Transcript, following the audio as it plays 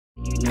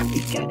You know we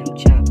got them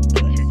choppers.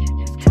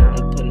 Told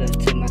her pull up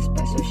to my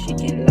spot so she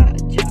can lock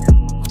job.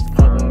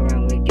 Fuck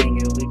around with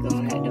ganger, we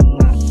gon' have to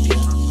mop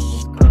job.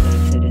 Pull up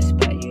to the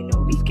spot, you know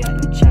we got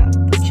them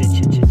choppers.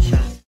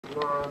 Chop. You know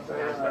what I'm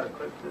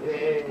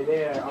saying?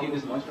 Yeah. Give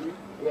this lunch for me?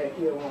 Yeah,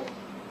 here one.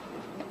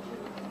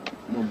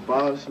 I'm a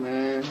boss,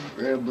 man.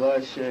 Red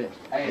blood shit.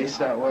 They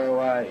stop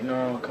worldwide, you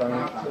know what I'm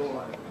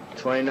coming.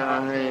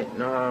 2900, you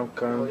know how I'm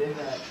coming.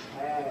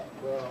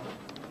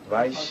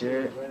 Vice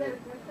shit.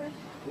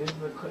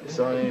 It's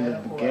only in the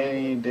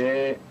beginning, you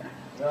did.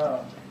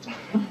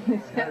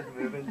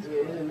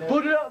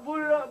 Boot it up.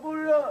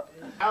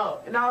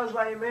 Out. And I was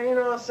like, man, you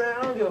know what I'm saying?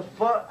 I don't give a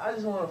fuck. I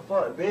just want to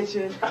fuck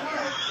bitches.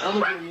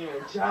 I'm gonna give you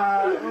a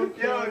job.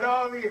 Yo,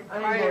 no,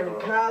 I ain't going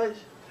to college.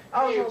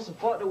 I was supposed to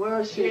fuck the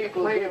world shit for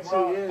 2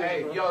 years.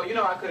 Hey, bro. yo, you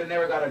know I could have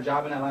never got a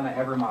job in Atlanta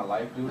ever in my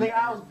life, dude. Nigga,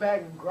 I was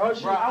bagging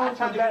groceries. Bro, I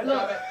tried to get a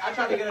job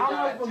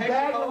I went from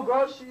bagging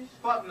groceries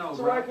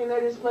to working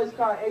at this place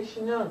called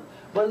H&M.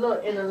 But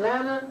look, in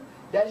Atlanta,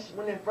 that's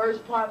when it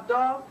first popped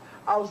off.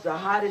 I was the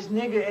hottest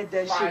nigga at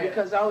that shit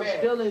because I was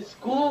still in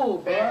school,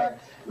 bro.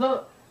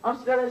 Look,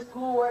 I'm still in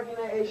school working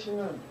at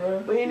H&M.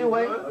 But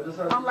anyway,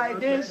 I'm like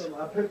this.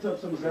 I picked up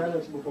some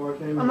Xanax before I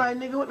came in. I'm like,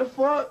 nigga, what the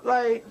fuck?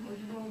 Like,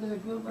 I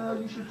don't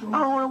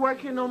want to work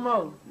here no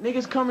more.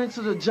 Niggas coming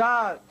to the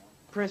job,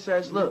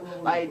 princess, look,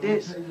 like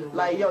this.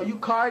 Like, yo, you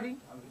Carti?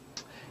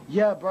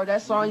 Yeah, bro,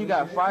 that song you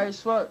got fire as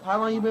fuck. How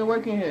long you been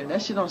working here?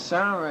 That shit don't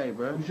sound right,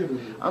 bro.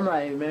 I'm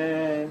like,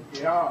 man,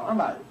 I'm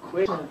about to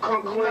quit.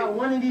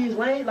 One of these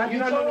lanes, like you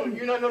told me,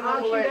 I'm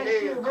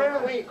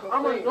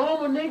a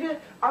normal nigga.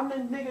 I'm the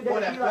nigga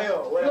that be like,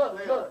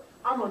 look.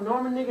 I'm a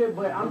normal nigga,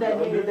 but I'm that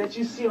nigga that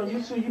you see on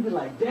YouTube. You be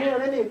like, damn,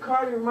 that nigga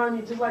Carti remind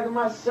me just like of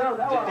myself.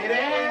 That's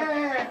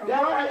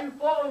why you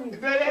follow me.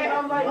 And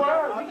I'm like,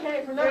 bro, we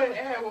came from nothing.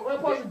 We're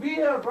supposed to be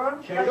here,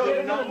 bro.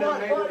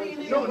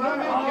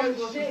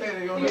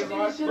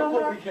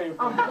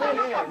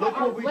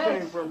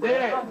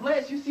 I'm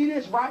blessed. You see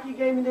this? Rocky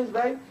gave me this,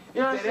 baby. You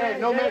know what I'm saying?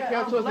 No man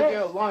came to us to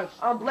get lunch.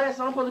 I'm blessed.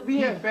 I'm supposed to be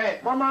here.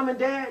 My mom and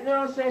dad, you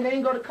know what I'm saying? They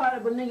ain't go to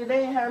college, but nigga,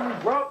 they ain't have me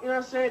broke. You know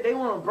what I'm saying? They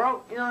want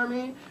broke. You know what I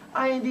mean?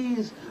 I ain't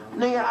these,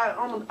 nigga,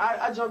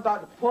 I jumped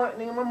out the port,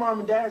 nigga, my mom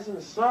and dad's in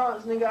the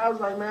slugs, nigga, I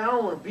was like, man, I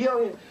don't want to be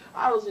out here.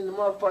 I was in the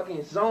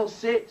motherfucking zone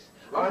 6,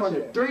 I'm on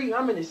the 3,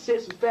 I'm in the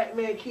 6 with Fat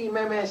Man Key,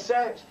 Man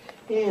Search,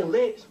 he in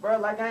licks, bro,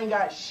 like I ain't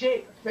got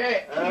shit.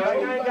 Like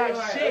I ain't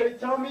got shit. I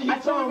told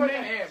him,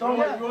 man, so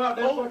that's my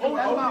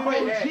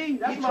OG,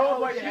 that's my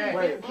OG.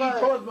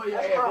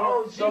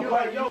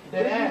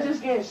 This is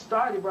just getting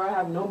started, bro. I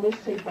have no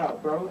mixtape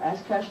out, bro.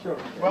 Ask Castro.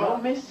 No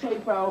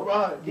mixtape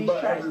out. These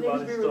tracks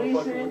niggas be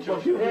releasing.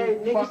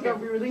 Niggas gonna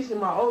be releasing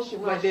my old shit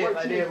when I was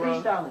 14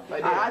 freestyling.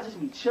 I just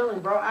be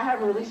chilling, bro. I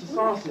haven't released a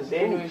song since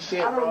then.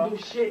 I don't do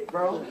shit,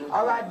 bro.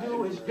 All I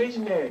do is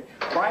visionary.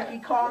 Rocky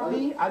called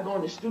me. I go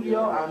in the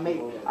studio.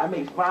 I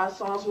make 5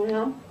 songs with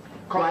him.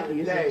 Carti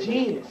is a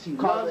genius. He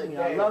loves me.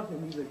 I love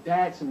him. He's a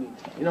dad to me.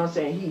 You know what I'm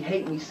saying? He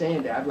hate me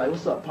saying that. I'm like,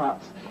 what's up,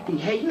 Pops? He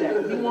hate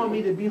that. He want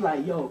me to be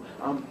like, yo,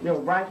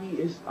 Rocky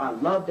is, I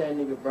love that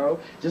nigga, bro.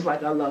 Just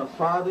like I love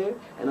Father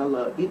and I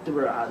love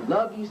Ithra. I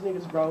love these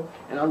niggas, bro.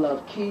 And I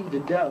love Key to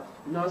death.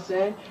 You know what I'm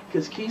saying?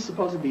 Because Key's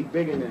supposed to be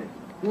bigger than it.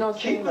 You know what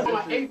I'm saying?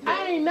 Like,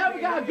 I ain't never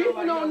got beef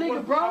with no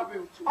nigga, bro.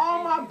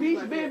 All my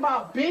beefs been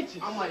about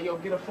bitches. I'm like, yo,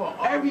 get a fuck.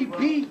 Every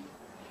beef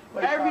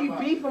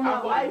in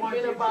my life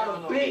been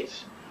about a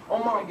bitch.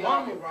 On my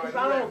woman, because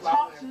I don't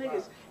talk to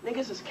niggas.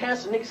 Niggas is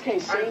cancer, niggas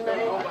can't say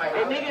nothing.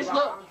 And niggas,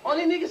 look,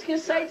 only niggas can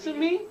say to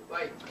me,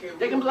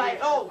 they can be like,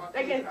 oh,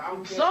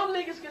 some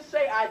niggas can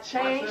say I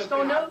changed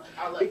on them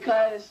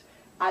because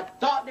I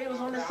thought they was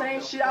on the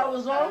same shit I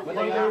was on,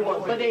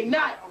 but they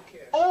not.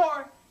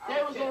 Or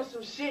they was on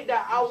some shit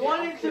that I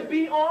wanted to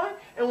be on,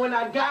 and when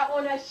I got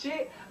on that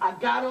shit, I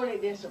got on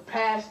it, then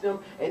surpassed them,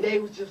 and they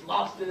was just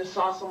lost in the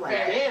sauce. I'm like,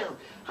 damn,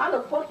 how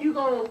the fuck you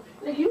gonna,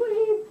 nigga,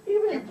 you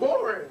ain't even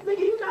boring. Nigga,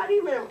 you not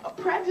even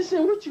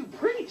practicing what you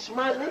preach,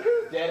 my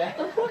nigga.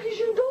 The fuck is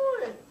you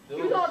doing?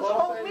 You done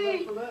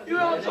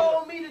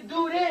told me to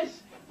do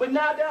this. But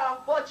now that I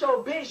fucked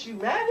your bitch, you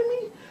mad at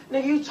me?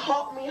 Nigga, you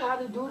taught me how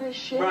to do this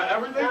shit. Bro,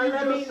 everything now,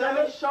 let me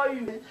show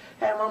you.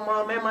 Had my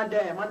mom and my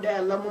dad. My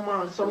dad loved my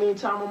mom so many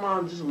times. My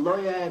mom just a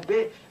loyal ass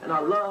bitch, and I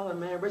love her,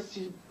 man.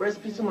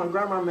 Recipe to my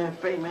grandma, man.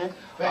 Faye, man.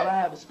 All I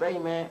have is Faye,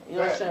 man. You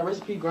know what I'm saying?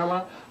 Recipe,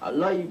 grandma. I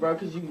love you, bro,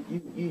 because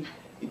you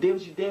did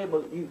what you did,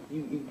 but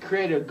you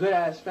created a good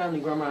ass family,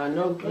 grandma. I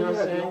know, you know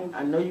what I'm saying?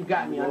 I know you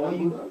got me. I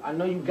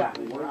know you got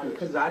me,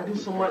 because I do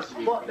so much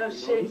fucked up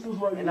shit,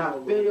 and I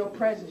feel your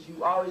presence.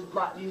 You always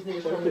block these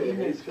niggas from the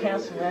evenings.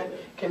 Cancel, man.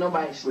 Can't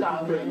nobody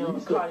stop me. You know,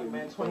 Carti,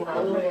 man.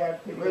 2900,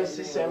 real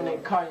 6'7"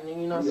 nigga Carti,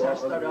 nigga. You know what I'm saying? I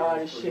started all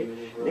this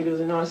shit. Niggas,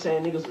 you know what I'm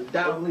saying? Niggas was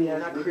doubting me,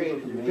 and I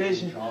created the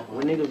vision.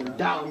 When niggas was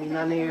doubting me,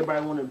 now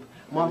everybody want to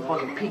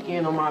motherfucking peek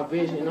in on my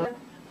vision, you know?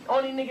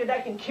 Only nigga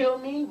that can kill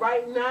me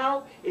right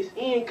now is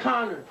Ian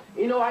Connor.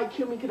 You know why he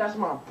killed me? Because that's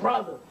my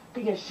brother.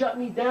 He can shut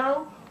me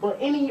down, but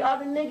any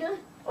other nigga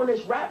on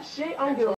this rap shit, I don't give a